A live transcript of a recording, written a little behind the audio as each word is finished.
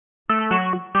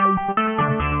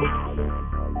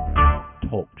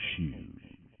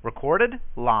Recorded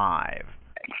live.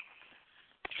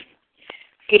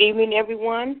 Good evening,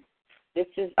 everyone. This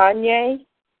is Onye,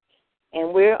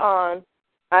 and we're on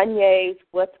Onye's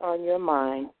What's on Your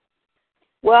Mind.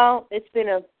 Well, it's been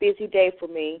a busy day for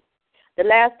me. The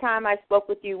last time I spoke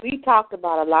with you, we talked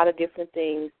about a lot of different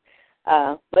things.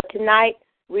 But tonight,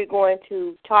 we're going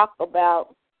to talk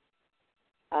about,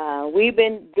 we've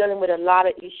been dealing with a lot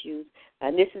of issues,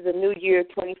 and this is a new year,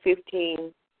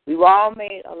 2015. We've all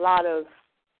made a lot of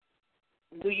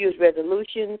New Year's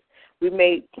resolutions. We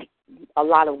made a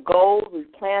lot of goals.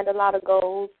 We've planned a lot of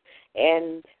goals,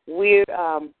 and we're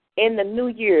in the new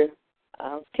year,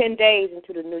 10 days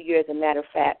into the new year, as a matter of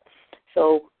fact.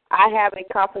 So I have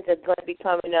a conference that's going to be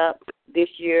coming up this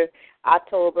year,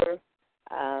 October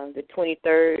the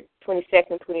 23rd,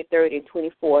 22nd, 23rd, and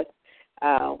 24th.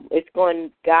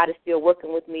 God is still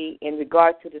working with me in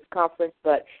regards to this conference,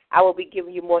 but I will be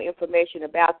giving you more information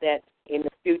about that in the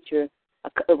future,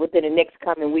 within the next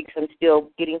coming weeks. I'm still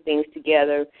getting things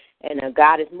together, and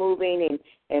God is moving,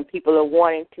 and people are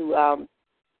wanting to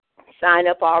sign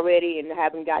up already, and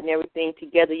haven't gotten everything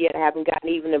together yet. I haven't gotten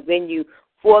even a venue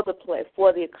for the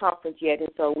conference yet, and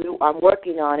so I'm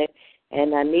working on it,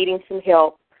 and I'm needing some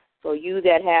help. So you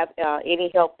that have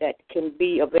any help that can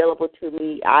be available to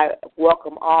me, I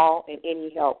welcome all and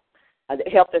any help. The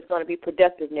help that's going to be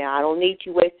productive now. I don't need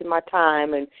you wasting my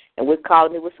time and with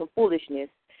calling me with some foolishness.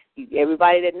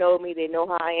 Everybody that knows me, they know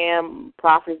how I am.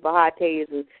 Prophet Bahati is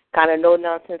a kind of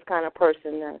no-nonsense kind of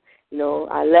person.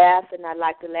 I laugh, and I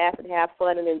like to laugh and have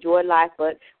fun and enjoy life,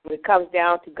 but when it comes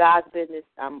down to God's business,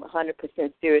 I'm 100%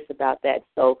 serious about that.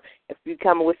 So if you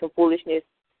come with some foolishness,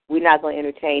 we're not going to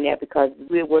entertain that, because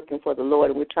we're working for the Lord,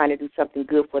 and we're trying to do something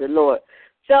good for the Lord.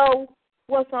 So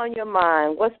what's on your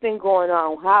mind? What's been going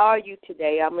on? How are you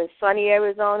today? I'm in sunny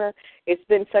Arizona. It's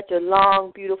been such a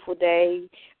long, beautiful day,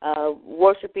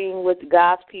 worshiping with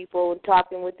God's people and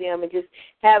talking with them and just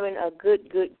having a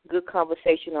good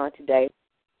conversation on today.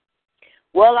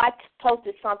 Well, I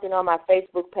posted something on my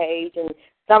Facebook page, and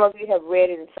some of you have read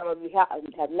it and some of you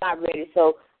have not read it,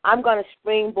 so I'm going to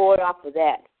springboard off of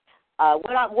that.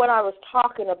 What I was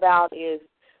talking about is,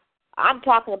 I'm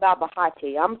talking about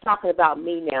Bahati. I'm talking about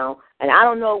me now, and I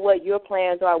don't know what your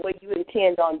plans are, what you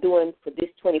intend on doing for this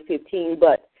 2015,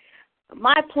 but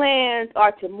my plans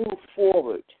are to move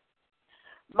forward.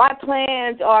 My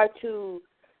plans are to,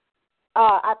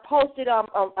 I posted on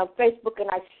Facebook, and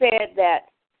I said that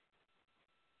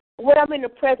when I'm in the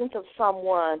presence of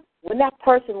someone, when that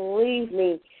person leaves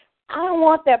me, I don't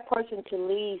want that person to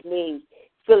leave me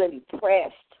feeling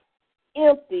depressed,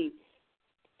 empty,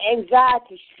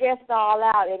 anxiety, stressed all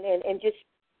out, and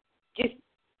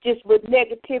just with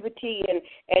negativity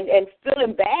and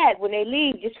feeling bad when they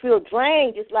leave, just feel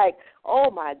drained, just like,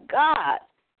 oh my God.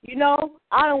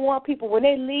 I don't want people, when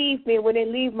they leave me, when they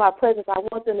leave my presence, I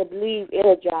want them to leave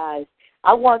energized.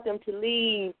 I want them to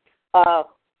leave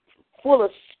full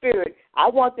of spirit. I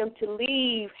want them to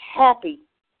leave happy.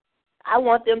 I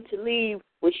want them to leave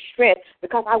with strength,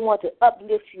 because I want to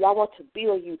uplift you. I want to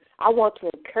build you. I want to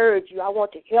encourage you. I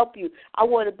want to help you. I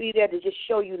want to be there to just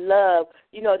show you love,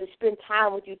 to spend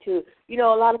time with you too. A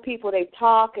lot of people, they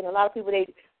talk, and a lot of people,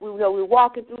 we're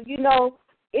walking through,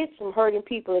 it's some hurting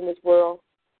people in this world.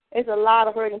 There's a lot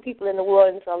of hurting people in the world,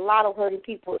 and there's a lot of hurting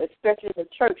people, especially in the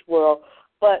church world.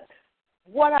 But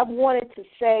what I wanted to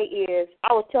say is,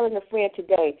 I was telling a friend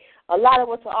today, a lot of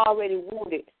us are already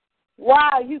wounded. Why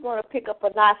are you going to pick up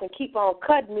a knife and keep on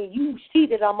cutting me? You see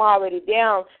that I'm already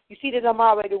down. You see that I'm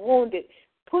already wounded.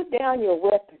 Put down your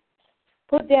weapon.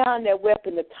 Put down that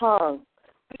weapon, the tongue.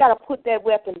 We got to put that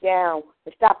weapon down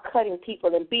and stop cutting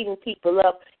people and beating people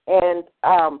up and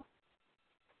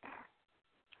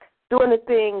doing the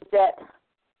things that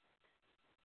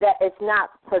is not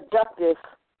productive.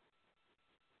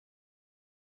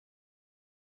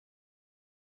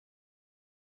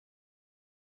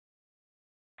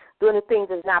 Doing the things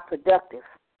that's not productive.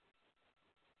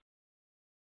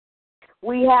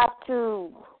 We have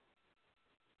to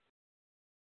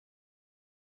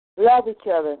love each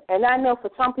other. And I know for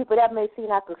some people that may seem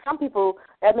like a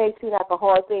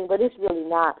hard thing, but it's really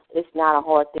not. It's not a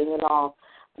hard thing at all.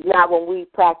 Not when we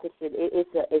practice it.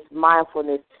 It's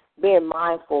mindfulness, being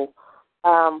mindful.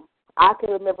 I can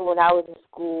remember when I was in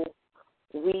school,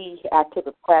 I took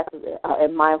a class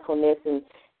in mindfulness, and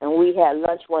we had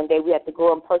lunch one day. We had to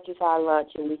go and purchase our lunch,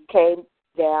 and we came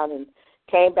down and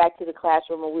came back to the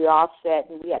classroom, and we all sat,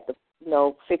 and we had to,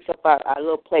 fix up our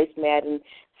little placemat, and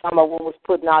some of them was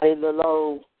putting all these little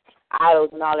old idols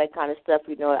and all that kind of stuff.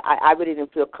 I really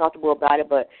didn't feel comfortable about it,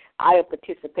 but I didn't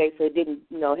participate, so it didn't,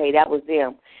 hey, that was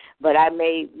them. but I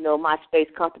made, my space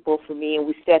comfortable for me, and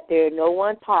we sat there and no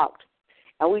one talked.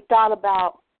 And we thought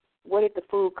about, where did the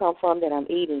food come from that I'm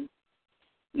eating?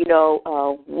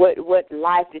 What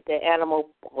life did the animal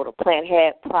or the plant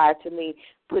had prior to me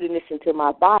putting this into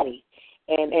my body?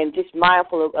 And just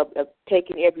mindful of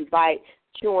taking every bite,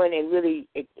 chewing and really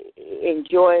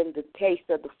enjoying the taste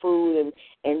of the food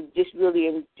and just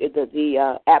really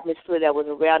the atmosphere that was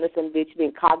around us, and just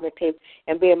being cognitive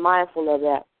and being mindful of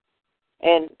that.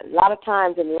 And a lot of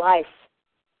times in life,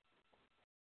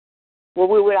 when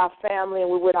we're with our family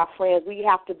and we're with our friends, we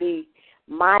have to be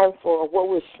mindful of what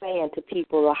we're saying to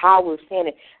people or how we're saying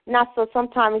it.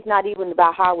 Sometimes it's not even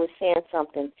about how we're saying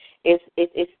something.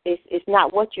 It's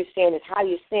not what you're saying, it's how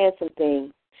you're saying some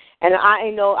things. And I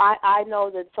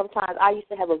know that sometimes I used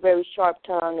to have a very sharp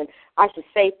tongue, and I used to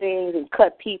say things and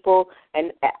cut people,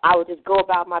 and I would just go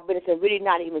about my business and really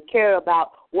not even care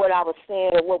about what I was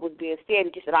saying or what was being said.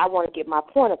 It's just that I want to get my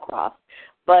point across.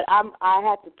 But I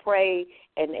had to pray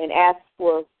and ask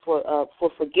for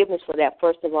forgiveness for that,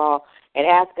 first of all, and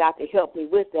ask God to help me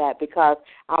with that, because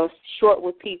I was short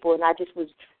with people, and I just was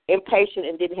impatient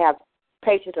and didn't have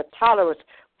patience or tolerance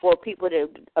for people to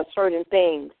certain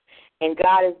things. And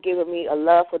God has given me a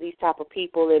love for these type of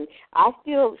people, and I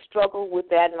still struggle with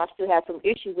that, and I still have some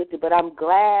issues with it, but I'm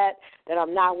glad that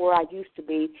I'm not where I used to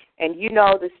be. And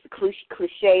this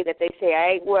cliche that they say,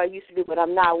 I ain't where I used to be, but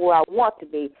I'm not where I want to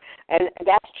be. And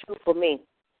that's true for me.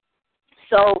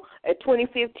 So at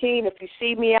 2015, if you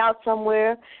see me out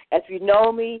somewhere, if you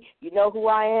know me, you know who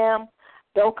I am,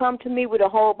 don't come to me with a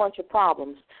whole bunch of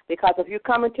problems, because if you're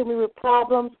coming to me with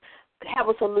problems, have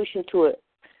a solution to it.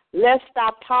 Let's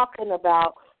stop talking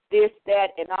about this,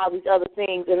 that, and all these other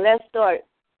things, and let's start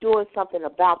doing something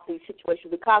about these situations,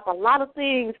 because a lot of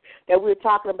things that we're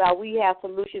talking about, we have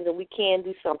solutions, and we can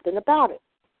do something about it.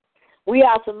 We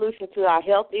have solutions to our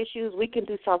health issues. We can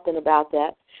do something about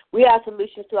that. We have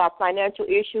solutions to our financial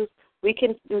issues. We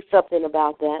can do something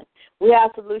about that. We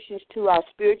have solutions to our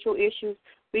spiritual issues.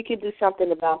 We can do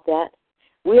something about that.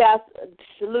 We have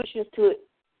solutions to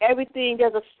everything.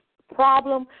 There's a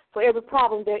problem. For every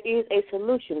problem, there is a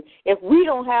solution. If we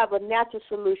don't have a natural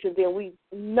solution, then we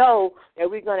know that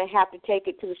we're going to have to take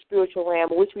it to the spiritual realm,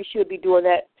 which we should be doing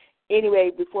that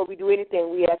anyway. Before we do anything,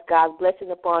 we ask God's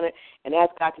blessing upon it and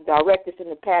ask God to direct us in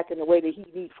the path in the way that He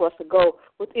needs for us to go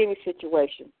with any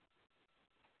situation.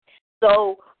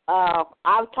 So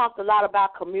I've talked a lot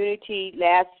about community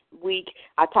last week.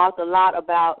 I talked a lot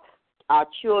about our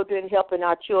children, helping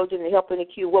our children and helping the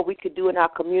kids, what we could do in our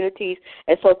communities.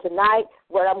 And so tonight,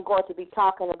 what I'm going to be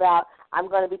talking about, I'm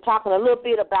going to be talking a little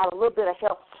bit of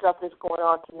health stuff that's going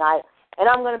on tonight. And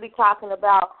I'm going to be talking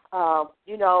about,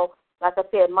 like I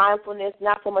said, mindfulness,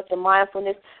 not so much of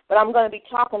mindfulness, but I'm going to be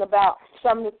talking about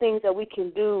some of the things that we can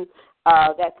do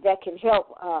that can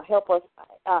help us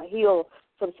heal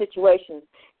some situations.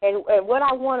 And what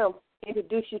I want to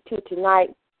introduce you to tonight,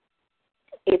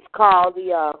 it's called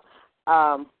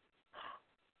I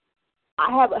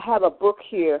have a book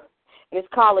here, and it's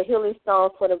called A Healing Stone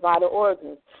for the Vital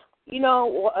Organs.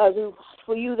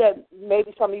 For you that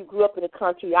maybe some of you grew up in the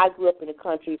country, I grew up in the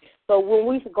country. So when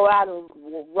we used to go out and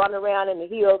run around in the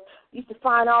hills, we used to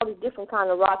find all these different kind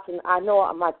of rocks. And I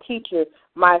know my teacher,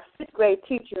 my 6th grade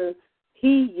teacher,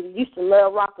 he used to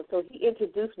love rocks, so he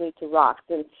introduced me to rocks.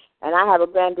 And I have a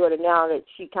granddaughter now that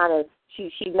she's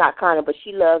not kind of, but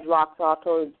she loves rocks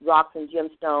also, rocks and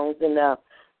gemstones.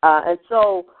 And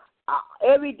so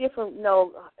every different,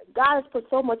 God has put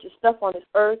so much stuff on this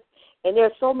earth, and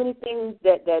there's so many things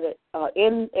that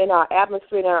in our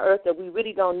atmosphere, in our earth, that we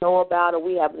really don't know about or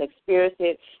we haven't experienced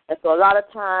it. And so a lot of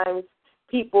times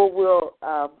people will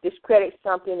discredit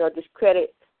something or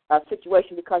discredit a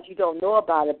situation because you don't know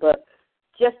about it. But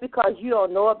just because you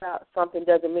don't know about something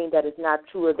doesn't mean that it's not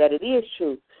true or that it is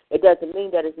true. It doesn't mean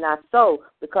that it's not so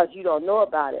because you don't know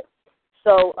about it.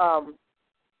 So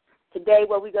today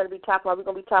what we're going to be talking about, we're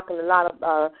going to be talking a lot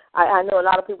of, I know a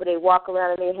lot of people, they walk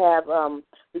around and they have,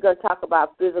 we're going to talk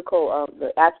about physical,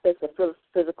 the aspects of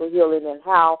physical healing and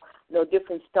how,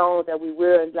 different stones that we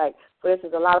wear. And like, for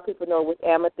instance, a lot of people know with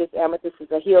amethyst. Amethyst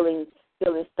is a healing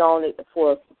stone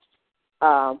for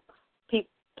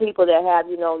people that have,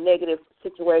 negative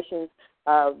situations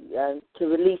to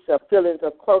release feelings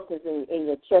of closeness in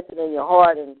your chest and in your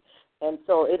heart. And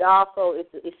so it also,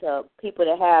 it's people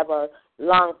that have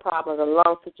lung problems or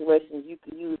lung situations. You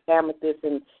can use amethyst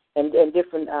and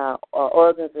different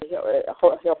organs to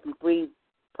help you breathe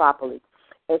properly.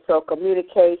 And so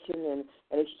communication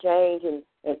and exchange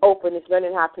and openness,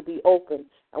 learning how to be open.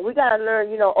 And we got to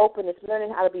learn, openness,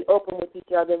 learning how to be open with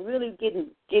each other, and really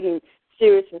getting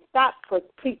serious and stop for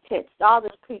pretense. All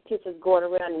this pretense is going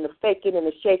around and the faking and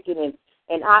the shaking,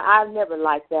 and I never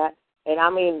liked that. And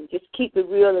I mean, just keep it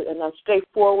real and I'm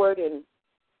straightforward and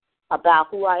about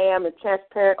who I am and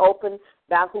transparent, open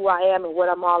about who I am and what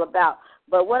I'm all about.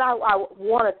 But what I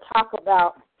want to talk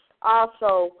about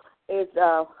also is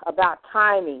about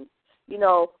timing. You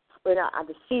know, in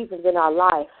the seasons in our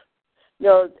life. You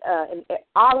know, in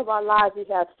all of our lives we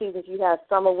have seasons. You have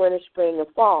summer, winter, spring, and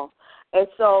fall. And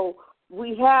so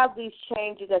we have these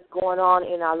changes that's going on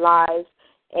in our lives.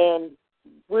 And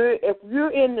if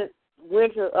you're in the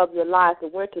winter of your life, the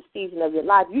winter season of your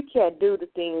life, you can't do the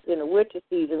things in the winter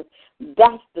season.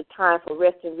 That's the time for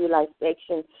rest and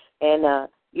relaxation and,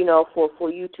 you know,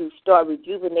 for you to start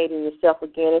rejuvenating yourself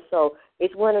again. And so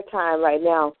it's winter time right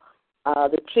now.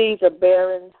 The trees are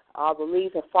barren. All the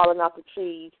leaves are falling off the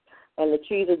trees. And the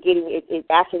trees are getting,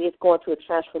 it's going through a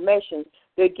transformation.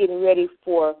 They're getting ready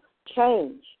for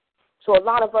change. So a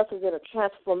lot of us is in a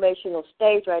transformational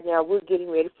stage right now. We're getting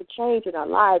ready for change in our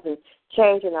lives and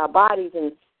change in our bodies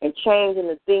and change in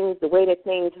the things, the way that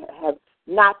things have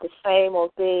not the same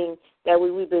old thing that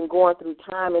we've been going through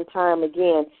time and time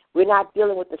again. We're not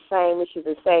dealing with the same issues,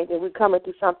 the same thing. We're coming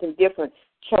through something different,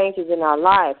 changes in our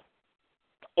life.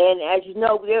 And as you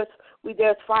know,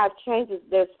 there's 5 changes.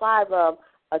 There's 5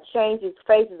 changes,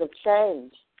 phases of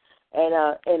change.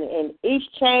 And each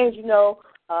change, you know,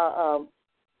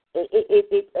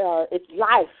 it's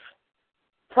life.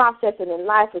 Processing in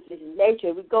life is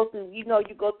nature. We go through, you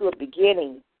go through a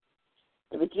beginning.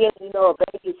 The beginning, you know, a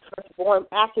baby is first born.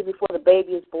 Actually, before the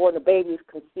baby is born, the baby is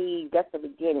conceived. That's the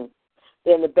beginning.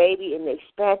 Then the baby and the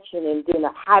expansion, and then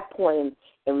the high point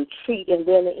and retreat, and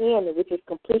then the end, which is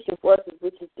completion for us,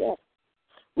 which is death.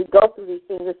 We go through these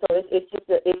things, and so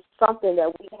it's something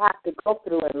that we have to go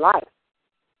through in life.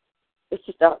 It's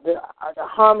just the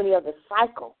harmony of the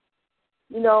cycle.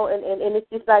 You know, and it's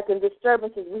just like in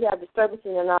disturbances, we have disturbances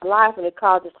in our life, and it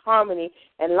causes harmony.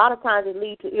 And a lot of times it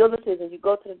leads to illnesses, and you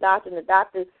go to the doctor, and the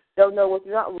doctor don't know what's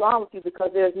wrong with you because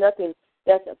there's nothing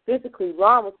that's physically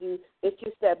wrong with you. It's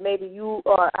just that maybe you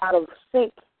are out of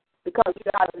sync because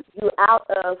you're out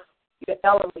of your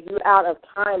element, you're out of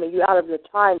time, and you're out of your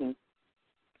timing.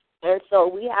 And so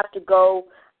we have to go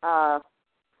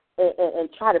and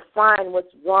try to find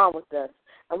what's wrong with us.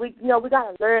 And we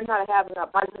got to learn how to have in our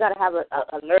bodies. We got to have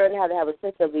learn how to have a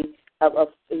sense of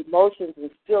emotions and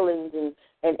feelings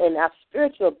and our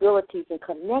spiritual abilities and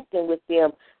connecting with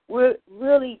them. We're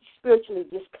really spiritually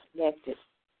disconnected.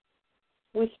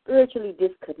 We're spiritually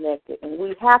disconnected, and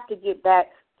we have to get back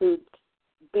to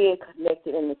being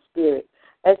connected in the spirit.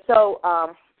 And so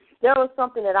there was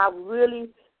something that I really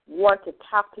want to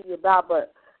talk to you about,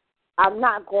 but I'm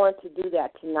not going to do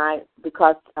that tonight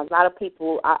because a lot of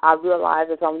people, I realize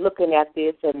as I'm looking at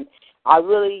this, and I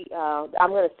really, I'm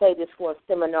going to say this for a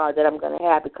seminar that I'm going to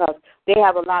have because they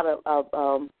have a lot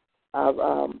of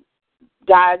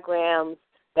diagrams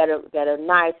that are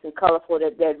nice and colorful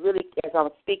that really, as I'm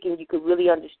speaking, you could really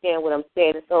understand what I'm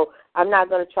saying. And so I'm not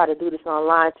going to try to do this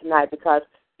online tonight because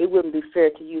it wouldn't be fair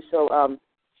to you. So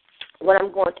what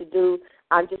I'm going to do,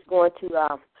 I'm just going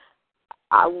to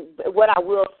what I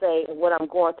will say and what I'm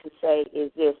going to say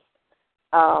is this.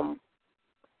 How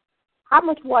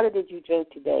much water did you drink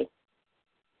today?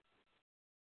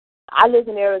 I live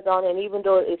in Arizona, and even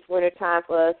though it's winter time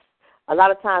for us, a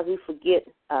lot of times we forget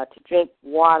to drink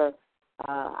water.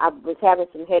 I was having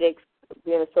some headaches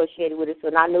being associated with it,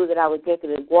 so I knew that I was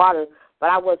drinking water, but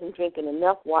I wasn't drinking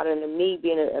enough water. And me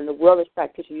being a wellness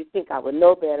practitioner, you think I would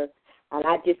know better. And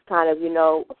I just kind of,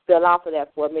 fell off of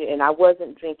that for a minute, and I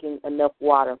wasn't drinking enough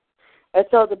water. And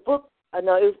so the book,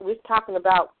 it was talking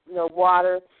about,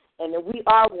 water, and we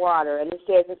are water. And it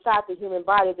says inside the human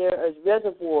body there is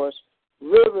reservoirs,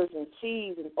 rivers, and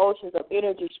seas, and oceans of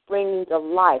energy, springs of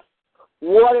life.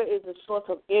 Water is a source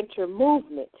of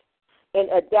intermovement and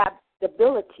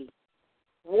adaptability.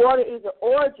 Water is the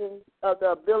origin of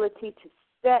the ability to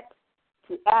set,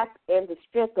 to act, and the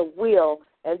strength of will,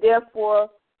 and therefore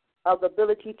of the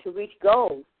ability to reach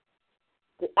goals,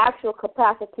 the actual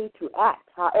capacity to act.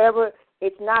 However,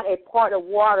 it's not a part of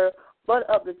water, but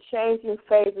of the changing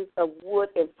phases of wood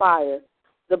and fire.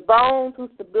 The bones,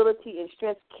 whose stability and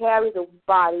strength carry the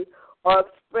body, are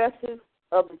expressive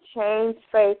of the changed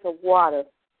phase of water.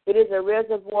 It is a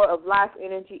reservoir of life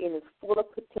energy and is full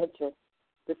of potential.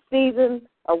 The season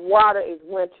of water is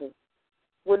winter.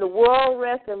 When the world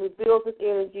rests and rebuilds its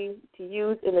energy to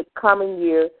use in the coming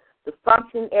year, the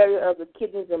function area of the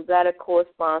kidneys and bladder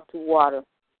corresponds to water.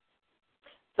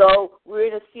 So we're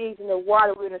in a season of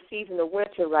water. We're in a season of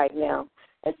winter right now.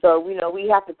 And so, we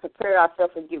have to prepare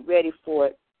ourselves and get ready for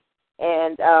it.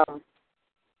 And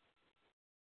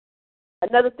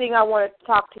Another thing I want to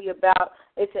talk to you about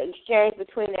is the exchange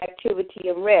between activity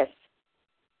and rest.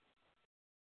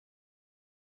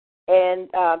 And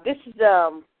this is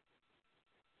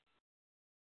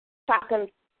talking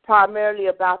primarily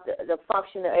about the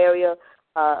functional area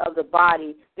of the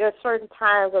body. There are certain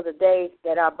times of the day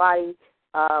that our body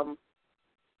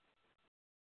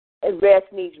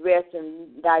needs rest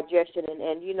and digestion.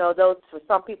 And you know, those for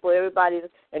some people, everybody's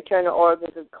internal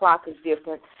organs and clock is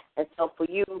different. And so for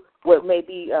you, what may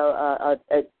be a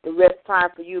rest time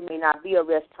for you may not be a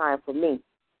rest time for me.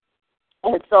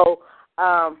 And so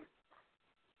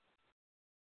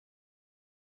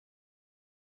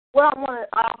what I want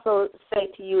to also say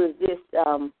to you is this: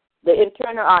 our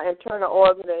internal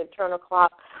organ, the internal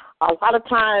clock. A lot of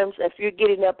times, if you're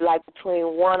getting up like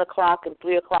between 1 o'clock and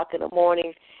 3 o'clock in the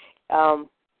morning,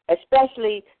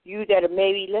 especially you that are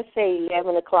maybe, let's say,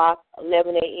 11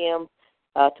 a.m.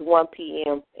 To 1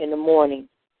 p.m. in the morning.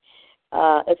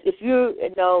 If you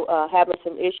having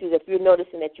some issues, if you're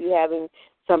noticing that you're having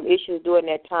some issues during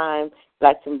that time,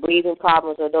 like some breathing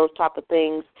problems or those type of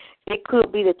things, it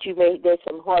could be that there's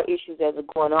some heart issues that are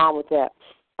going on with that.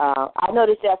 I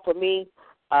noticed that for me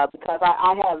because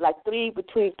I have like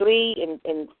between 3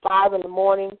 and 5 in the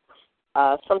morning.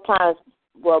 Sometimes,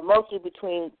 well, mostly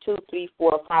between 2, 3,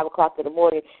 4, or 5 o'clock in the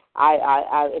morning,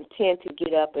 I intend to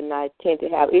get up and I tend to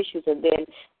have issues. And then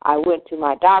I went to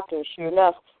my doctor, and sure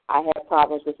enough, I had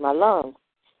problems with my lungs,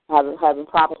 having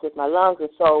problems with my lungs. And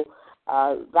so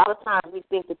a lot of times we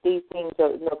think that these things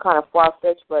are kind of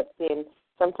far-fetched, but then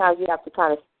sometimes you have to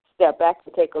kind of step back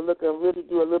and take a look and really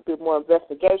do a little bit more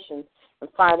investigation and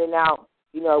finding out,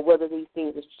 whether these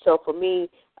things are. So for me,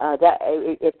 that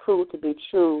it proved to be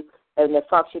true. And the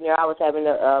function there, I was having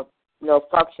a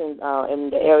function in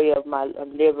the area of my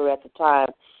liver at the time.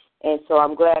 And so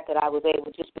I'm glad that I was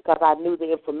able, just because I knew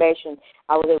the information,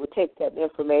 I was able to take that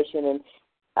information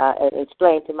and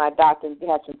explain to my doctor and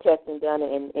have some testing done.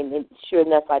 And sure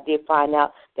enough, I did find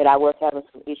out that I was having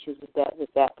some issues with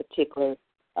that particular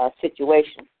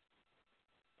situation.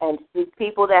 And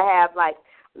people that have like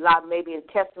a lot, maybe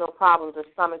intestinal problems or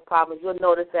stomach problems, you'll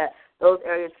notice that those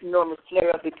areas normally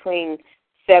flare up between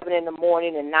 7 in the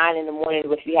morning and 9 in the morning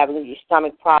if you're having your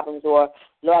stomach problems, or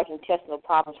large intestinal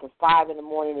problems from 5 in the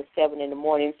morning to 7 in the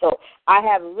morning. So I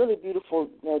have a really beautiful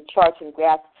charts and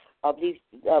graphs of these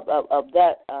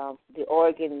the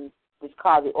organ. It's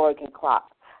called the organ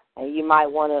clock, and you might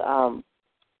want to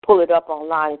pull it up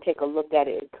online and take a look at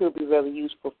it. It could be very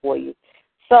useful for you.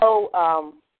 So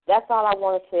that's all I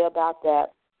want to say about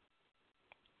that.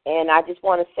 And I just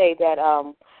want to say that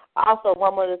also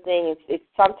one other thing is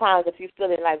sometimes if you're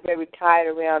feeling like very tired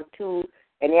around 2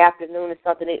 in the afternoon or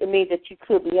something, it means that you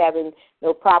could be having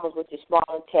problems with your small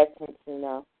intestines and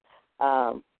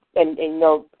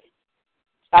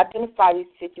identify these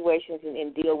situations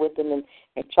and deal with them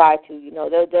and try to,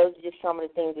 those are just some of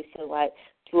the things that seem like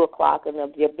 2 o'clock and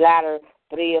your bladder,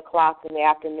 3 o'clock in the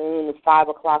afternoon, or 5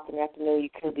 o'clock in the afternoon, you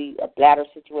could be a bladder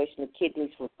situation, the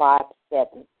kidneys from 5 to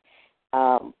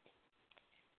 7.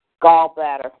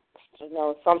 Gallbladder,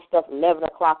 some stuff 11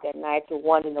 o'clock at night to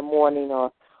 1 in the morning,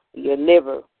 or your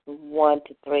liver from 1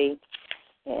 to 3.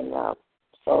 And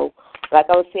so, like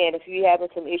I was saying, if you're having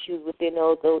some issues within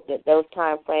those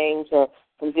time frames or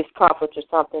some discomfort or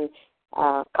something,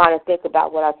 kind of think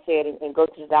about what I said and go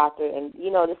to the doctor. And,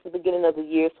 this is the beginning of the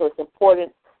year, so it's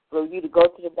important for you to go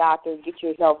to the doctor and get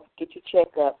your health, get your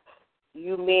checkup.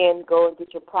 You men, go and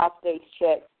get your prostate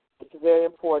checked. It's very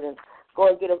important. Go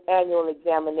and get an annual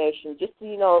examination, just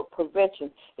to,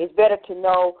 prevention. It's better to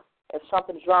know if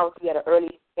something's wrong with you at an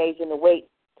early stage in the wait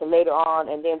to later on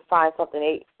and then find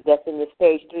something that's in the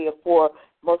stage 3 or 4.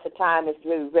 Most of the time it's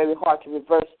really very hard to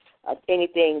reverse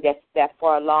anything that's that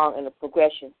far along in the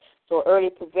progression. So early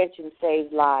prevention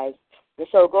saves lives. And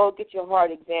so go get your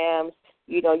heart exams.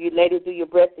 You later do your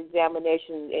breast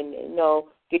examination and,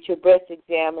 get your breast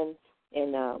examined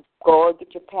and go and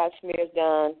get your pap smears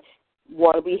done.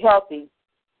 Want to be healthy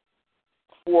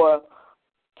for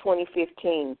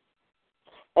 2015.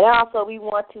 And also we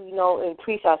want to,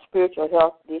 increase our spiritual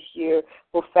health this year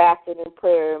with fasting and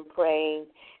prayer and praying.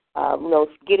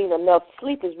 Getting enough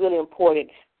sleep is really important.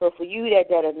 So for you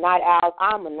that are night owls,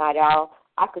 I'm a night owl.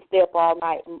 I could stay up all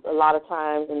night a lot of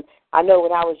times. And I know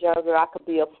when I was younger, I could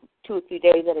be up 2 or 3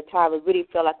 days at a time. It really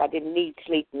felt like I didn't need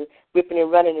sleep, and ripping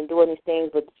and running and doing these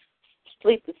things. But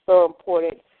sleep is so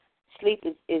important. Sleep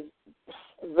is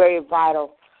very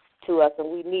vital to us, and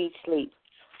we need sleep.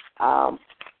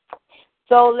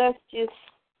 So let's just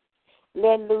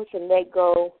let loose and let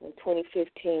go in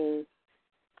 2015.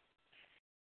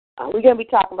 We're going to be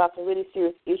talking about some really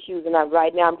serious issues, and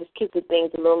right now I'm just keeping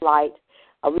things a little light.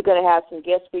 We're going to have some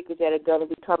guest speakers that are going to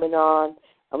be coming on,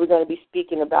 and we're going to be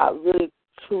speaking about really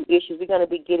true issues. We're going to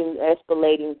be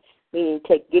escalating, meaning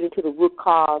getting to the root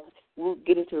cause. We'll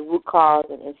get into the root cause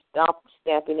and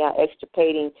stamping out,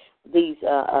 extirpating these,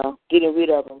 getting rid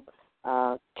of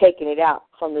them, taking it out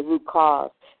from the root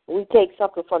cause. When we take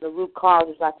something from the root cause,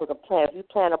 it's like with a plant. If you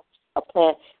plant a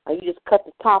plant and you just cut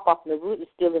the top off and the root is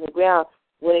still in the ground,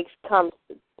 when it comes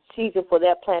season for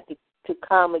that plant to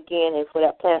come again and for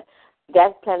that plant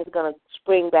is going to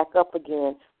spring back up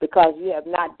again because you have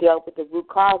not dealt with the root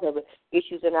cause of it,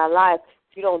 issues in our life.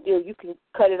 If you don't deal, you can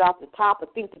cut it off the top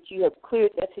and think that you have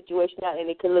cleared that situation out and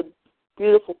it can look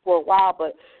beautiful for a while,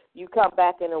 but you come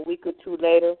back in a week or two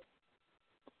later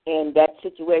and that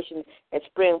situation has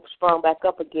sprung back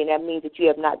up again. That means that you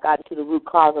have not gotten to the root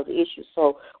cause of the issue.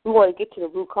 So we want to get to the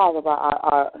root cause of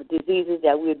our diseases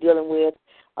that we're dealing with.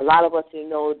 A lot of us,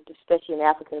 especially in the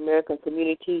African-American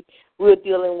community, we're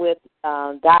dealing with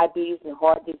diabetes and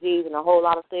heart disease and a whole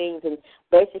lot of things. And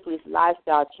basically it's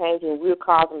lifestyle changing. We're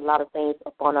causing a lot of things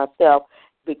upon ourselves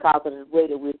because of the way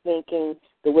that we're thinking,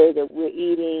 the way that we're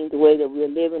eating, the way that we're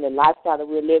living, the lifestyle that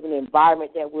we're living, the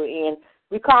environment that we're in.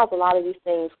 We cause a lot of these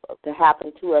things to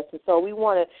happen to us. And so we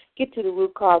want to get to the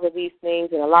root cause of these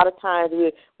things. And a lot of times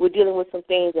we're dealing with some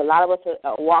things. A lot of us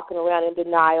are walking around in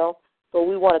denial. So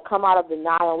we want to come out of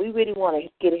denial. We really want to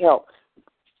get help.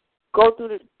 Go through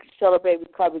the Celebrate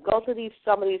Recovery. Go through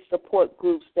some of these support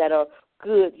groups that are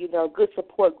good, good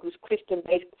support groups,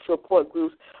 Christian-based support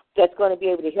groups that's going to be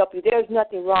able to help you. There's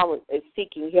nothing wrong with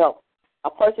seeking help. A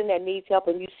person that needs help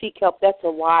and you seek help, that's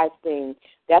a wise thing.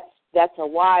 That's a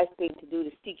wise thing to do,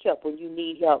 to seek help when you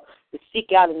need help, to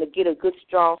seek out and to get a good,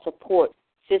 strong support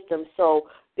system. So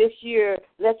this year,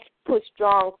 let's put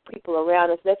strong people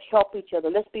around us. Let's help each other.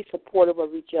 Let's be supportive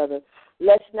of each other.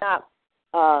 Let's not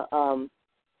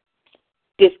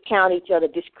discount each other,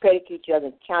 discredit each other,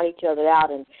 and count each other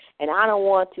out. And I don't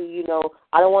want to,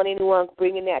 I don't want anyone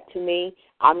bringing that to me.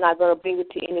 I'm not going to bring it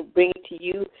to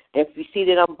you. And if you see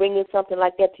that I'm bringing something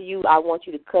like that to you, I want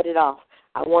you to cut it off.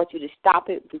 I want you to stop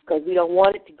it because we don't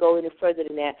want it to go any further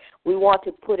than that. We want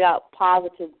to put out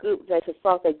positive, good, like a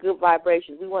song said, good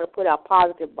vibrations. We want to put out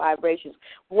positive vibrations.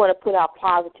 We want to put out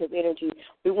positive energy.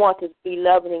 We want to be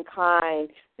loving and kind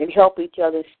and help each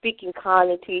other, speaking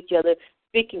kindly to each other,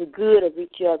 speaking good of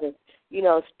each other,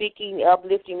 speaking,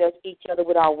 uplifting us each other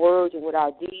with our words and with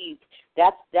our deeds.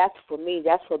 That's for me.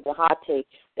 That's for Bahati.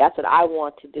 That's what I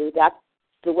want to do. That's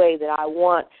the way that I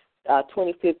want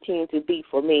 2015 to be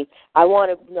for me. I want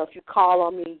to, if you call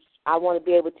on me, I want to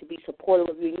be able to be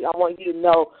supportive of you. I want you to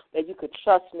know that you could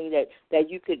trust me, that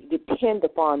you could depend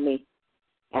upon me.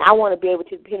 And I want to be able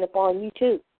to depend upon you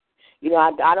too.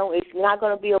 I don't. It's not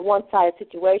going to be a one-sided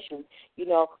situation.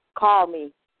 Call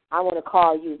me. I want to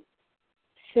call you.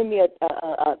 Send me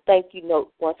a thank you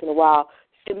note once in a while.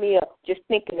 Send me a just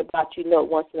thinking about you note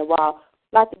once in a while.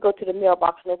 I like to go to the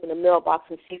mailbox and open the mailbox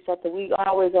and see something. We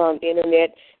always on the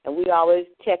internet and we always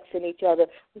texting each other.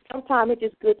 Sometimes it's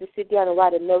just good to sit down and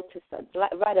write a note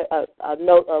a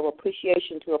note of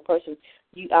appreciation to a person.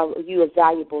 You are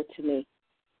valuable to me.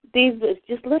 These are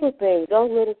just little things.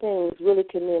 Those little things really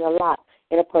can mean a lot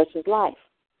in a person's life.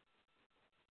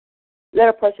 Let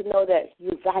a person know that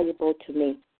you're valuable to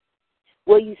me.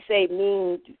 What you say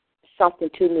means something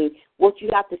to me. What you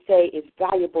have to say is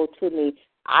valuable to me.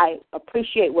 I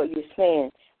appreciate what you're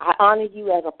saying. I honor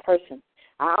you as a person.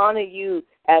 I honor you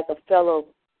as a fellow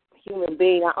human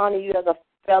being. I honor you as a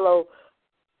fellow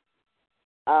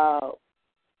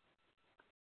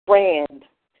friend,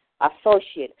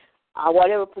 associate,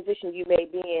 whatever position you may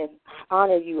be in. I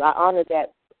honor you. I honor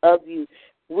that of you.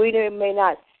 We may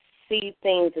not see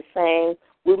things the same.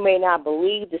 We may not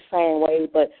believe the same way,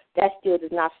 but that still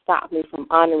does not stop me from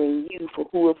honoring you for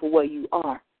who and for what you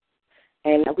are.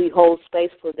 And we hold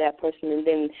space for that person, and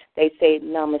then they say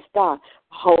namaste,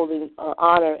 holding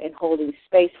honor and holding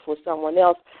space for someone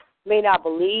else. May not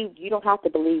believe. You don't have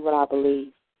to believe what I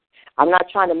believe. I'm not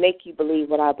trying to make you believe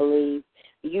what I believe.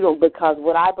 Because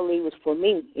what I believe is for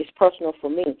me. It's personal for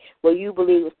me. What you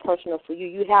believe is personal for you.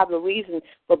 You have a reason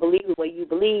for believing what you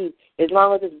believe, as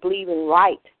long as it's believing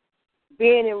right.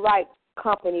 Being in right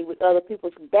company with other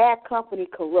people. Bad company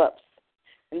corrupts.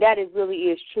 And that really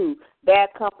is true.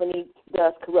 Bad company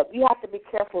does corrupt. You have to be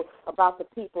careful about the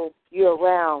people you're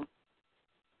around,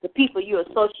 the people you're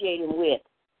associating with.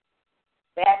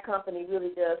 Bad company really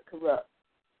does corrupt.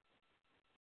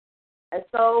 And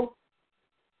so,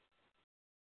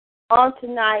 on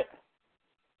tonight,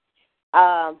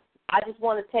 I just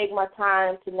want to take my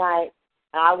time tonight,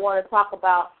 and I want to talk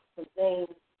about some things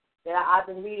that I've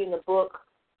been reading a book.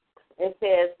 It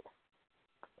says,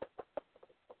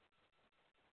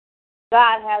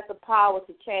 God has the power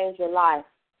to change your life.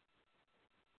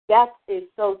 That is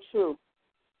so true,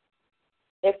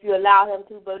 if you allow him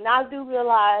to. But now I do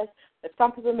realize that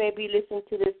some people may be listening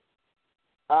to this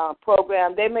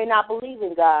program. They may not believe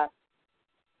in God.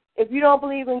 If you don't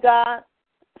believe in God,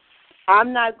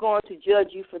 I'm not going to judge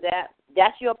you for that.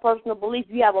 That's your personal belief.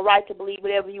 You have a right to believe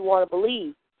whatever you want to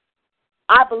believe.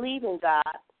 I believe in God.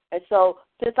 And so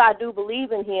since I do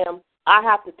believe in him, I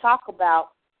have to talk about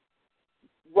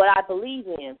what I believe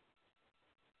in.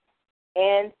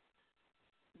 And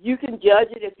you can judge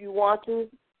it if you want to.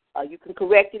 You can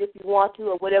correct it if you want to,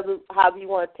 or whatever, however you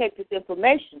want to take this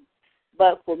information.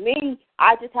 But for me,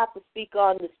 I just have to speak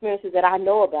on the experiences that I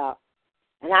know about.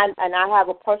 And I have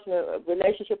a personal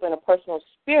relationship and a personal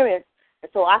experience,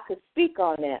 and so I could speak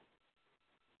on that.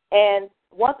 And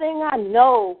one thing I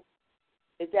know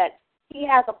is that he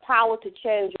has the power to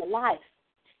change your life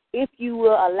if you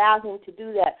will allow him to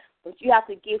do that. But you have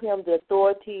to give him the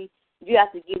authority. You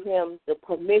have to give him the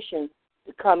permission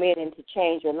to come in and to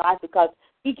change your life, because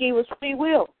he gave us free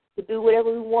will to do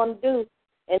whatever we want to do.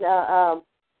 And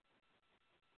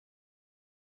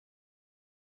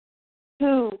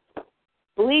to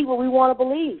believe what we want to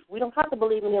believe. We don't have to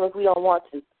believe in him if we don't want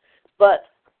to. But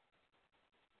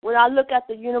when I look at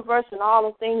the universe and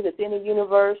all the things that's in the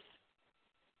universe,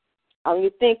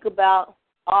 you think about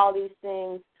all these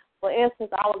things. For instance,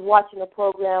 I was watching a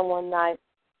program one night,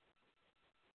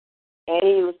 and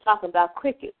he was talking about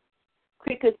crickets.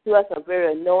 Crickets to us are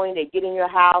very annoying. They get in your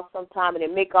house sometime, and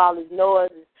they make all these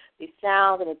noises, these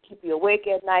sounds, and they keep you awake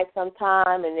at night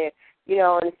sometime, and they're,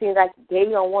 and it seems like they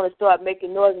don't want to start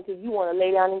making noise until you want to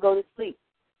lay down and go to sleep.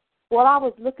 Well, I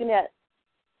was looking at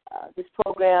this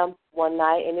program one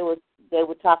night, and they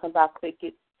were talking about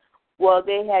crickets. Well,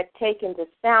 they had taken the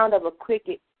sound of a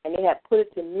cricket, and they had put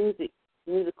it to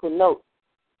musical notes.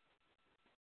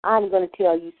 I'm going to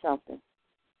tell you something.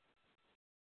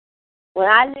 When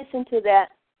I listened to that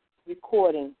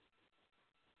recording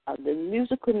of the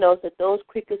musical notes that those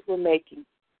crickets were making,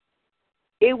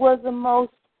 it was the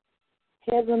most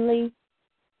heavenly,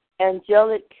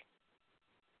 angelic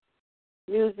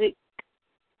music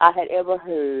I had ever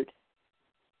heard.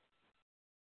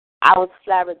 I was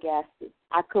flabbergasted.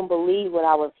 I couldn't believe what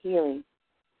I was hearing.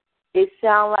 It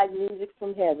sounded like music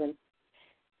from heaven.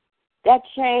 That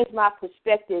changed my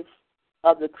perspective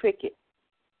of the cricket.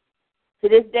 To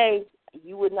this day,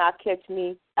 you would not catch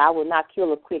me. I would not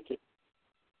kill a cricket.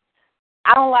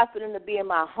 I don't like for them to be in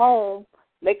my home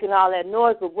making all that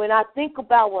noise, but when I think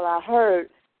about what I heard,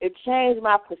 it changed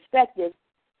my perspective.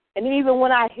 And even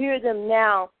when I hear them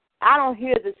now, I don't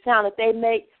hear the sound that they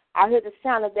make. I hear the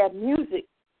sound of that music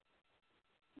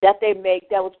that they make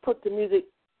that was put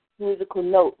to musical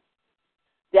notes.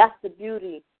 That's the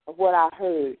beauty of what I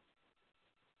heard.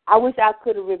 I wish I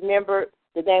could have remembered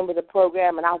the name of the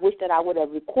program, and I wish that I would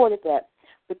have recorded that,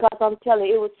 because I'm telling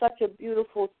you, it was such a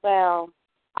beautiful sound.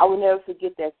 I will never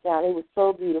forget that sound. It was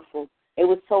so beautiful. It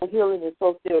was so healing and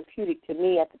so therapeutic to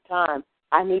me at the time.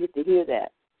 I needed to hear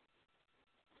that.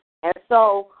 And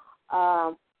so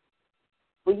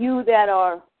for you that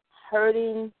are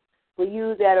hurting, for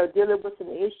you that are dealing with some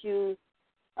issues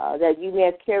that you may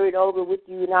have carried over with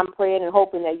you, and I'm praying and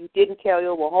hoping that you didn't carry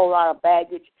over a whole lot of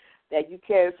baggage that you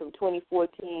carried from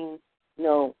 2014,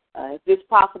 if it's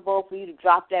possible for you to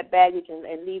drop that baggage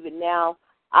and leave it now,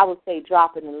 I would say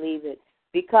drop it and leave it,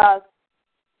 because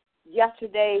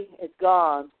yesterday is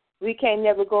gone. We can't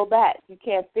never go back. You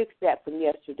can't fix that from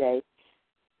yesterday.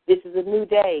 This is a new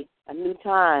day, a new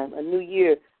time, a new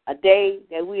year, a day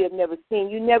that we have never seen.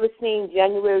 You never seen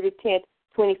January the 10th,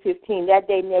 2015. That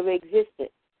day never existed.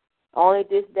 Only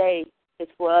this day is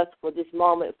for us, for this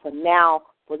moment, for now,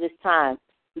 for this time.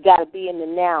 We got to be in the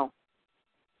now.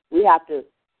 We have to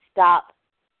stop,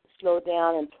 slow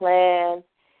down, and plan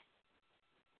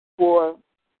for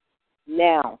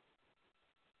now.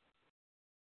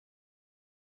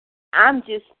 I'm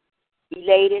just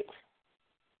elated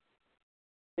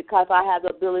because I have the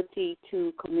ability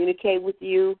to communicate with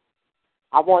you.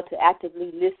 I want to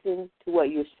actively listen to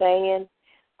what you're saying.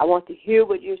 I want to hear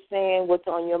what you're saying, what's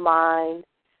on your mind,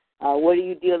 what are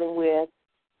you dealing with,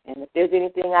 and if there's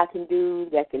anything I can do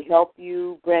that can help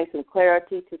you bring some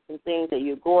clarity to some things that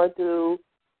you're going through.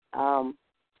 A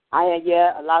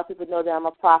lot of people know that I'm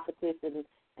a prophetess, and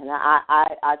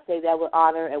I say that with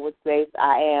honor and with grace.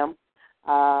 I am.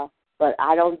 But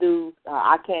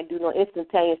I can't do no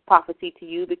instantaneous prophecy to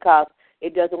you, because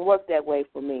it doesn't work that way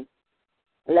for me.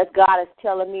 Unless God is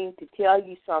telling me to tell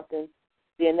you something,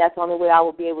 then that's the only way I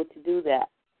will be able to do that.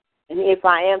 And if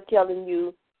I am telling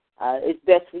you it's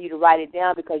best for you to write it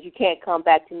down because you can't come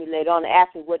back to me later on and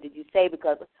ask me what did you say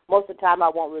because most of the time I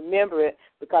won't remember it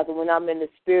because when I'm in the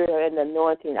spirit or in the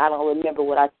anointing, I don't remember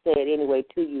what I said anyway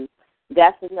to you.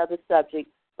 That's another subject,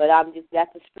 but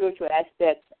that's the spiritual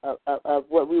aspect of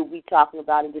what we will be talking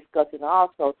about and discussing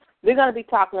also. We're going to be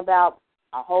talking about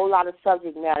a whole lot of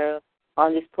subject matter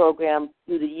on this program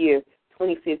through the year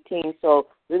 2015. So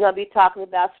we're going to be talking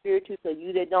about spiritual, so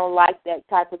you that don't like that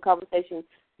type of conversation,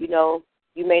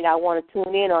 you may not want to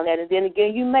tune in on that. And then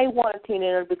again, you may want to tune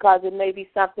in on it because it may be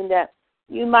something that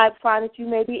you might find that you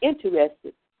may be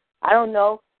interested. I don't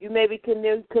know. You maybe can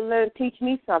learn, teach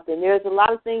me something. There's a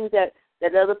lot of things that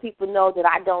other people know that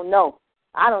I don't know.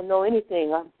 I don't know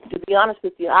anything. To be honest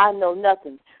with you, I know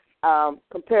nothing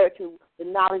compared to the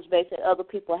knowledge base that other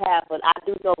people have, but I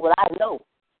do know what I know.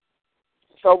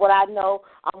 So what I know,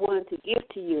 I'm willing to give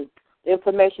to you. The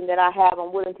information that I have,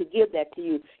 I'm willing to give that to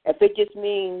you. If it just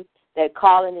means that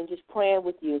calling and just praying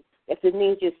with you, if it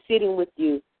means just sitting with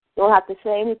you, you don't have to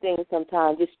say anything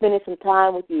sometimes, just spending some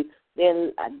time with you,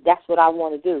 then that's what I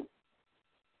want to do.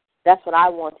 That's what I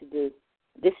want to do.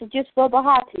 This is just for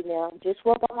Bahati now, just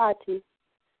for Bahati.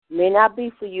 May not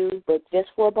be for you, but just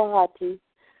for Bahati.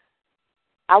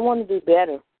 I want to do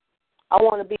better. I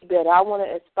want to be better. I want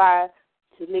to aspire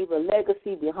to leave a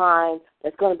legacy behind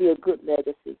that's going to be a good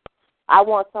legacy. I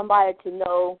want somebody to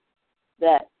know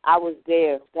that I was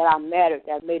there, that I mattered,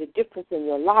 that I made a difference in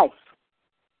your life,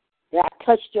 that I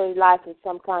touched your life in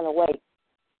some kind of way,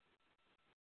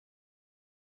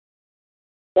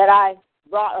 that I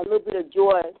brought a little bit of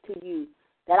joy to you,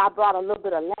 that I brought a little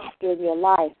bit of laughter in your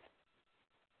life.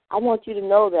 I want you to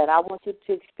know that. I want you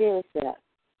to experience that.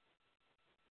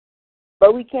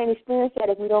 But we can't experience that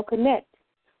if we don't connect.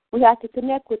 We have to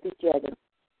connect with each other.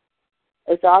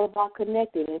 It's all about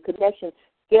connecting and connection.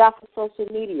 Get off of social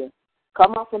media.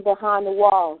 Come off from behind the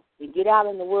walls and get out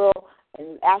in the world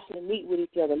and actually meet with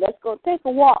each other. Let's go take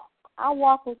a walk. I'll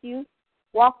walk with you.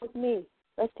 Walk with me.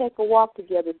 Let's take a walk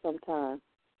together sometime.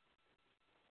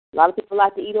 A lot of people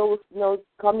like to eat over,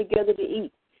 come together to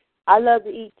eat. I love to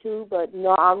eat too, but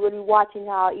I'm really watching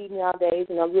how I eat nowadays,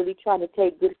 and I'm really trying to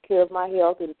take good care of my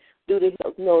health and do the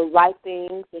right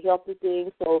things, the healthy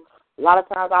things. So a lot of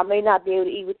times I may not be able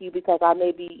to eat with you because I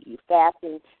may be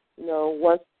fasting.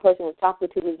 One person was talking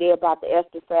to me today about the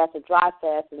Esther fast or dry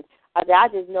fast, and I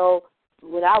just know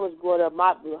when I was growing up,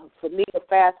 for me the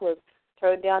fast was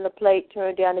turn down the plate,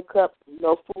 turn down the cup,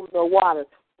 no food, no water.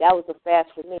 That was a fast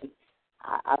for me.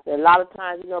 I said a lot of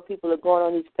times, people are going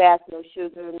on these fasts, no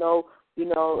sugar, no,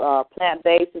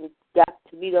 plant-based, and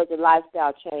to me those are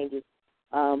lifestyle changes.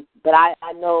 But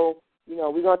I know,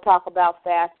 we're going to talk about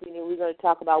fasting, and we're going to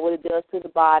talk about what it does to the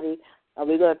body.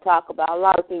 We're going to talk about a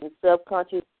lot of things,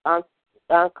 subconscious,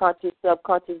 unconscious,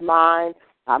 subconscious mind,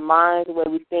 our mind, the way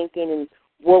we're thinking, and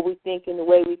what we're thinking, the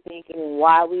way we're thinking, and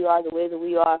why we are the way that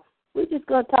we are. We're just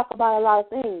going to talk about a lot of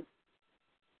things.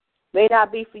 May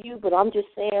not be for you, but I'm just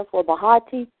saying for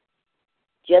Bahati,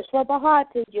 just for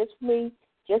Bahati, just me,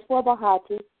 just for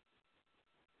Bahati.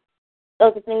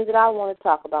 Those are things that I want to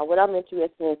talk about, what I'm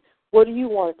interested in. What do you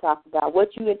want to talk about?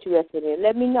 What you interested in?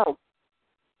 Let me know.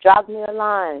 Drop me a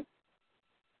line.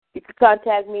 You can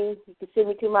contact me. You can send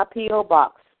me to my P.O.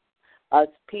 Box.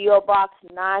 It's P.O. Box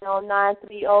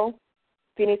 90930,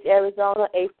 Phoenix, Arizona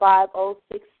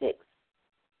 85066.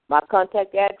 My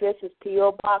contact address is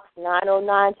P.O. Box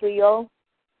 90930,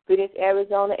 Phoenix,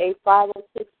 Arizona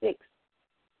 85066.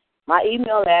 My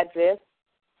email address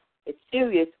is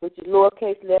Serious, which is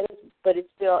lowercase letters, but it's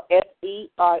spelled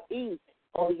SEREOUSINC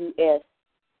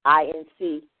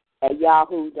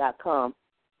 @yahoo.com.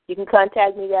 You can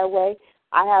contact me that way.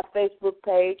 I have a Facebook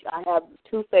page. I have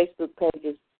 2 Facebook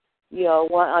pages.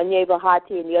 One Onye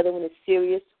Bahati and the other one is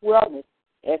Serious Wellness,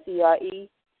 SEREOUS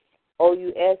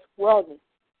Wellness.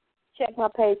 Check my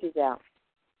pages out.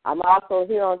 I'm also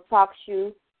here on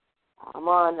TalkShoe. I'm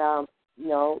on, on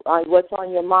What's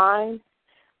on Your Mind.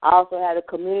 I also had a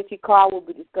community call. We'll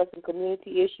be discussing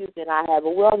community issues, and I have a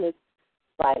wellness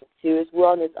site, Serious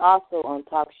Wellness, also on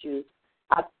TalkShoe.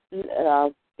 I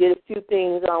did a few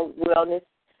things on wellness.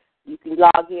 You can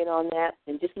log in on that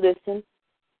and just listen.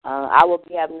 I will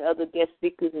be having other guest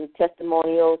speakers and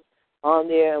testimonials on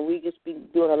there, and we just be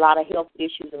doing a lot of health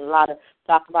issues and a lot of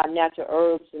talk about natural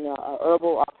herbs and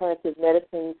herbal alternative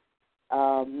medicines,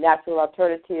 natural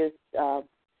alternatives to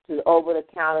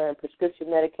over-the-counter and prescription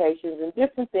medications and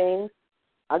different things.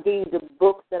 I'll give you the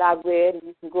books that I read, and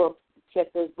you can go and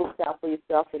check those books out for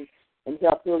yourself and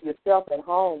help heal yourself at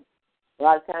home. A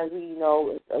lot of times,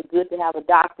 it's good to have a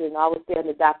doctor, and I always stay in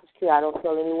the doctor's care. I don't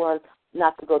tell anyone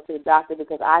not to go to the doctor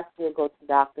because I still go to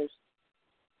doctors.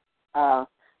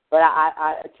 but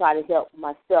I try to help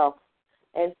myself.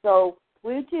 And so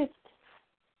we're just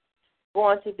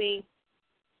going to be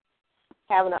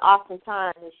having an awesome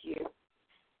time this year.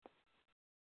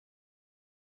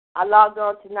 I logged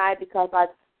on tonight because I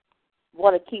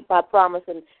want to keep my promise,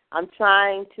 and I'm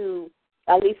trying to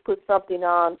at least put something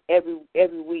on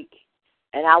every week.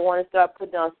 And I want to start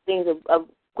putting on things of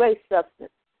great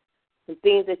substance, some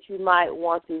things that you might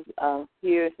want to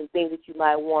hear, some things that you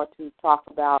might want to talk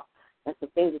about, and some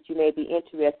things that you may be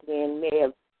interested in, may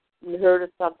have heard of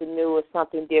something new or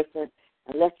something different.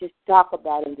 And let's just talk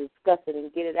about it and discuss it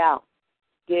and get it out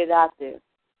there.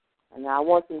 And I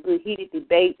want some good heated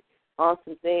debate on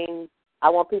some things. I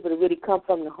want people to really come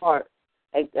from the heart.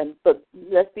 But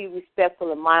let's be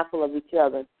respectful and mindful of each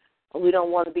other. And we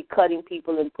don't want to be cutting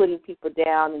people and putting people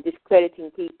down and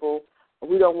discrediting people.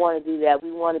 We don't want to do that.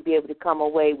 We want to be able to come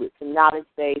away with some knowledge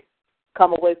base,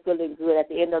 come away feeling good. At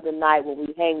the end of the night when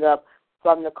we hang up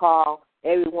from the call,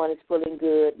 everyone is feeling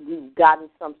good. We've gotten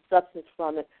some substance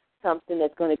from it, something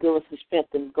that's going to give us the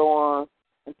strength to go on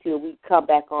until we come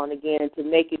back on again and to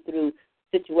make it through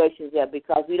situations that,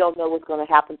 because we don't know what's going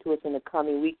to happen to us in the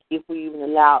coming week if we even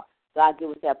allow God give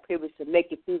us that privilege to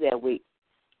make it through that week.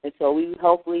 And so we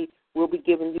hopefully will be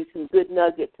giving you some good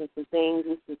nuggets and some things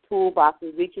with some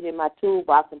toolboxes, reaching in my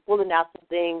toolbox and pulling out some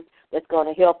things that's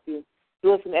going to help you,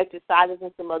 doing some exercises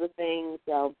and some other things.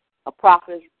 A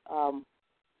prophet,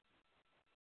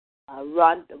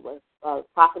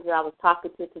 prophet that I was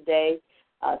talking to today,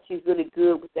 she's really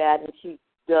good with that, and she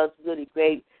does really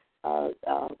great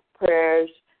prayers,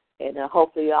 and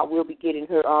hopefully I will be getting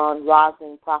her on,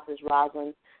 Prophetess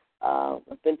Rosalind.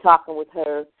 I've been talking with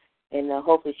her, and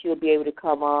hopefully she'll be able to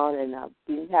come on, and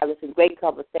been having some great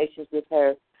conversations with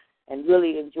her and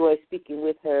really enjoy speaking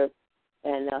with her,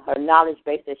 and her knowledge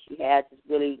base that she has is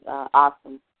really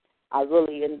awesome. I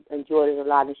really enjoyed it a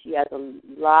lot, and she has a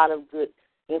lot of good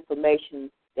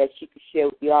information that she could share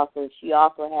with you also. And she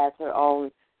also has her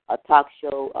own talk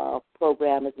show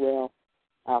program as well.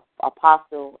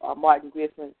 Apostle Martin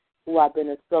Griffin, who I've been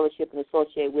in fellowship and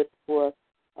associated with for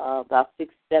about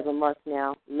 6-7 months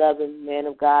now. Loving man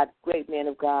of God, great man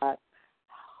of God.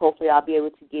 Hopefully I'll be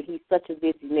able to he's such a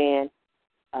busy man.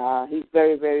 He's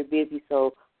very, very busy,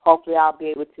 so hopefully I'll be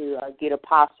able to get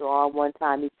Apostle on one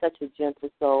time. He's such a gentle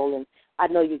soul, and I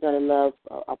know you're going to love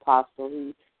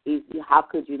Apostle. How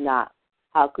could you not?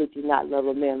 How could you not love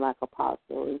a man like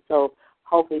Apostle? And so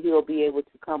hopefully he'll be able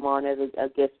to come on as a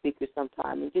guest speaker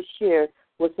sometime and just share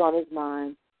what's on his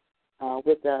mind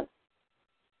with us.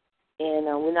 And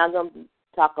we're not going to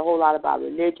talk a whole lot about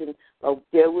religion, but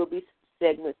there will be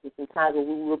segments and some times where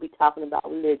we will be talking about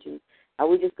religion. And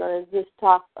we're just going to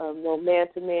talk man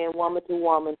to man, woman to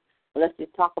woman, and let's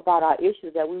just talk about our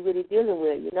issues that we're really dealing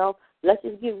with, Let's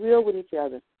just get real with each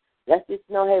other. Let's just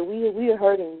know, hey, we are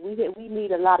hurting. We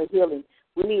need a lot of healing.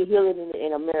 We need healing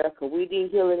in America. We need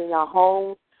healing in our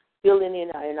homes, healing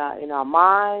in our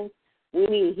minds. We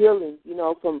need healing,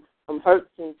 from hurts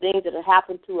and things that have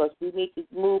happened to us. We need to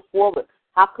move forward.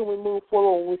 How can we move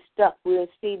forward when we're stuck? We're in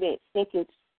cement, sinking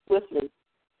swiftly.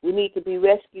 We need to be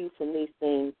rescued from these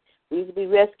things. We need to be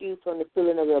rescued from the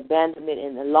feeling of abandonment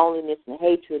and the loneliness and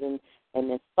hatred and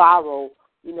the sorrow,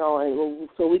 and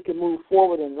so we can move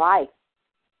forward in life.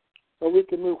 So we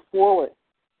can move forward.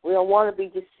 We don't want to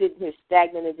be just sitting here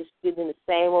stagnant and just sitting in the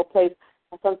same old place.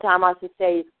 Sometimes I should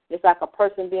say it's like a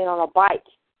person being on a bike.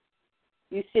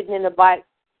 You sitting in a bike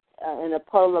in a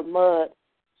puddle of mud,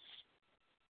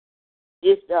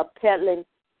 just pedaling,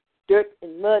 dirt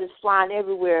and mud is flying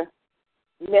everywhere,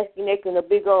 making a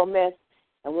big old mess.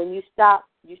 And when you stop,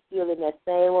 you're still in that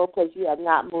same old place. You have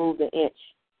not moved an inch.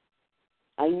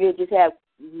 And you just have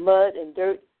mud and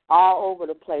dirt all over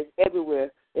the place, everywhere.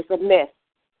 It's a mess.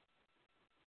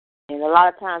 And a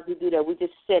lot of times we do that. We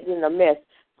just sit in a mess,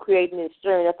 creating and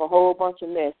stirring up a whole bunch of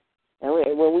mess. And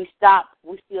when we stop,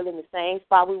 we're still in the same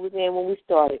spot we was in when we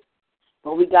started.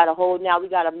 But we got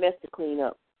a mess to clean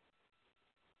up.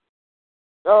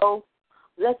 So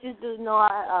let's just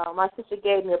my sister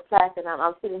gave me a plaque, and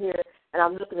I'm sitting here, and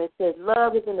I'm looking, and it says,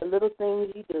 love is in the little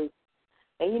things you do.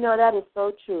 And that is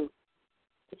so true.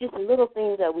 It's just the little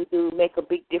things that we do make a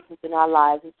big difference in our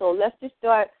lives. And so let's just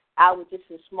start out with just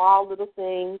some small little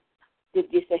things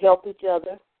just to help each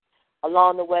other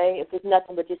along the way. If it's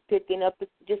nothing but just picking up,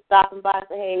 just stopping by and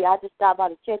say, hey, I just stopped by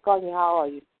to check on you. How are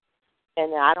you?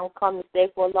 And I don't come to stay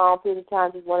for a long period of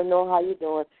time, just want to know how you're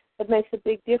doing. It makes a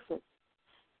big difference.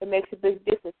 It makes a big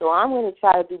difference. So I'm going to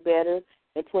try to do better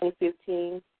in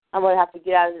 2015. I'm going to have to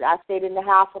get out of it. I stayed in the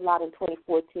house a lot in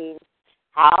 2014.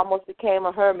 I almost became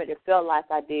a hermit. It felt like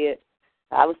I did.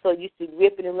 I was so used to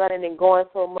ripping and running and going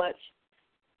so much.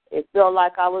 It felt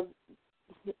like I was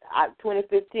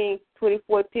 2015,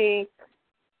 2014,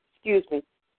 excuse me,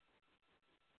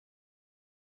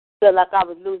 felt like I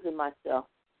was losing myself.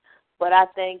 But I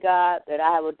thank God that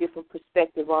I have a different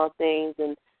perspective on things,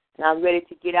 and I'm ready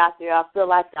to get out there. I feel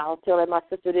like, I was telling my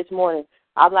sister this morning,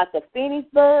 I'm like the phoenix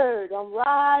bird. I'm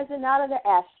rising out of the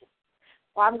ashes.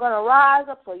 Well, I'm going to rise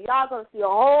up, so y'all going to see a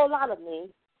whole lot of me.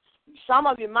 Some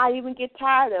of you might even get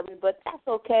tired of me, but that's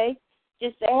okay.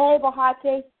 Just say, hey,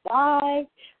 Bahati, bye.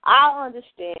 I'll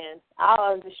understand.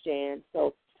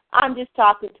 So I'm just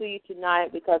talking to you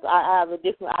tonight because I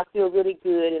feel really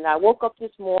good. And I woke up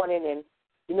this morning, and,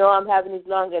 I'm having these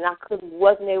lungs, and I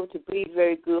wasn't able to breathe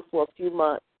very good for a few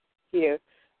months here.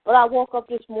 But I woke up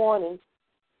this morning,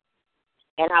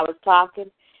 and I was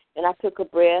talking, and I took a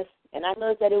breath, and I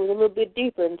noticed that it was a little bit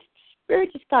deeper. And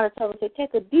Spirit just kind of told me,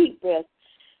 take a deep breath.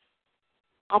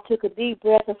 I took a deep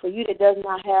breath, and for you that does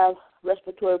not have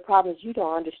respiratory problems, you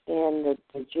don't understand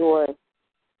the joy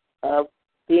of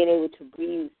being able to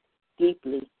breathe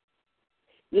deeply.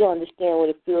 You don't understand what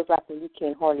it feels like when you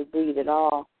can't hardly breathe at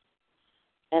all.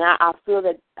 And I feel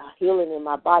that healing in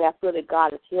my body. I feel that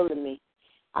God is healing me.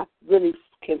 I really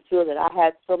can feel that. I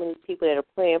had so many people that are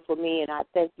praying for me, and I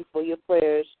thank you for your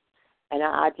prayers. And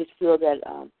I just feel that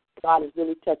God is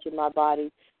really touching my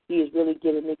body. He is really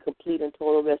giving me complete and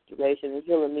total restoration and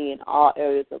healing me in all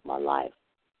areas of my life.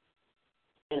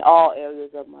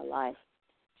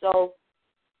 So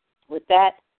with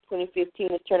that,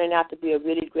 2015 is turning out to be a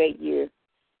really great year.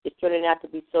 It's turning out to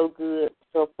be so good.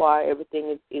 So far,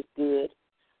 everything is good.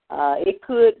 It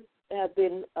could have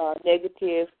been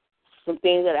negative, some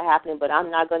things that are happening, but I'm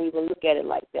not going to even look at it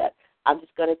like that. I'm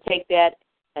just going to take that,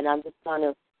 and I'm just going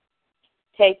to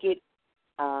take it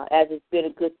as it's been a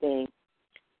good thing.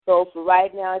 So for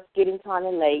right now, it's getting kind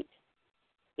of late.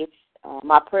 It's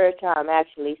my prayer time,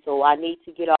 actually, so I need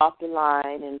to get off the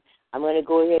line, and I'm going to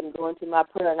go ahead and go into my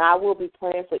prayer, and I will be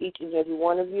praying for each and every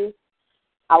one of you.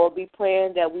 I will be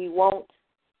praying that we won't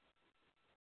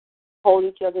hold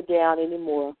each other down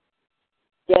anymore.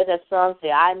 There's that song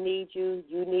say, I need you,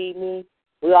 you need me.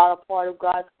 We all are part of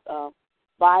God's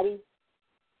body.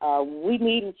 We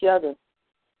need each other.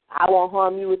 I won't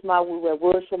harm you with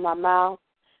words from my mouth,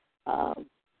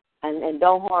 and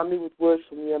don't harm me with words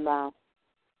from your mouth.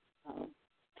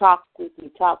 Talk with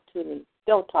me, talk to me.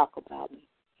 Don't talk about me.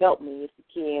 Help me if you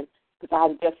can, because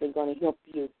I'm definitely going to help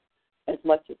you as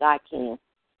much as I can.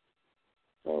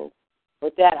 So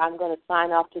with that, I'm going to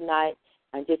sign off tonight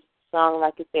and just song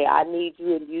like I say, I need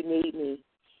you and you need me.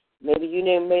 Maybe you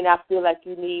may not feel like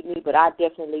you need me, but I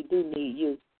definitely do need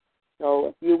you. So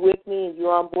if you're with me and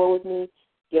you're on board with me,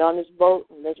 get on this boat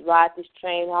and let's ride this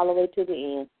train all the way to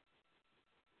the end.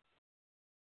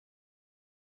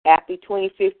 Happy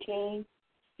 2015.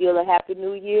 Still a happy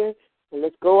new year. And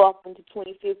let's go up into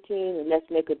 2015 and let's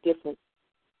make a difference.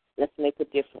 Let's make a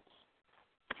difference.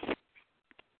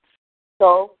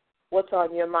 So, what's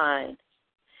on your mind?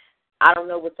 I don't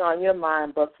know what's on your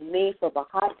mind, but for me, for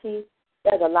Bahati,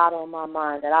 there's a lot on my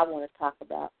mind that I want to talk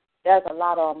about. There's a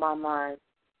lot on my mind,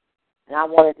 and I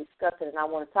want to discuss it, and I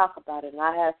want to talk about it. And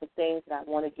I have some things that I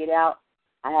want to get out.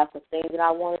 I have some things that I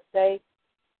want to say.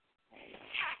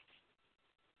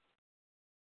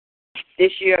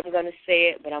 This year I'm going to say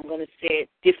it, but I'm going to say it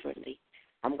differently.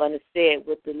 I'm going to say it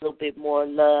with a little bit more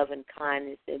love and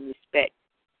kindness and respect.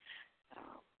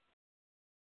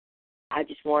 I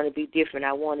just want to be different.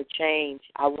 I want to change.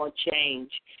 I want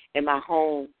change in my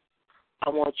home. I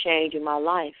want change in my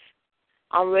life.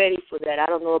 I'm ready for that. I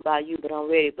don't know about you, but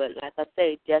I'm ready. But like I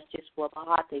say, that's just for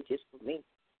Bahati, just for me.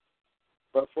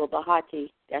 But for Bahati,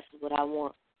 that's what I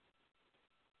want.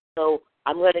 So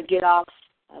I'm going to get off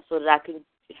so that I can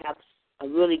have a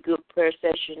really good prayer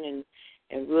session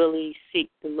and really seek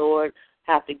the Lord.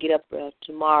 I have to get up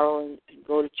tomorrow and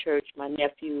go to church. My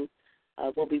nephew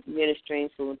will be ministering,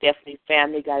 so definitely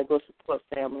family, got to go support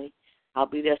family. I'll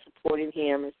be there supporting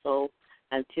him, and so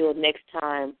until next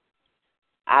time,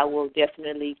 I will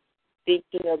definitely be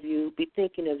thinking of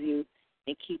you,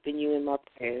 and keeping you in my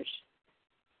prayers.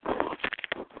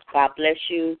 God bless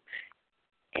you,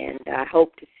 and I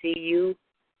hope to see you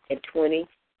in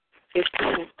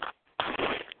 2015.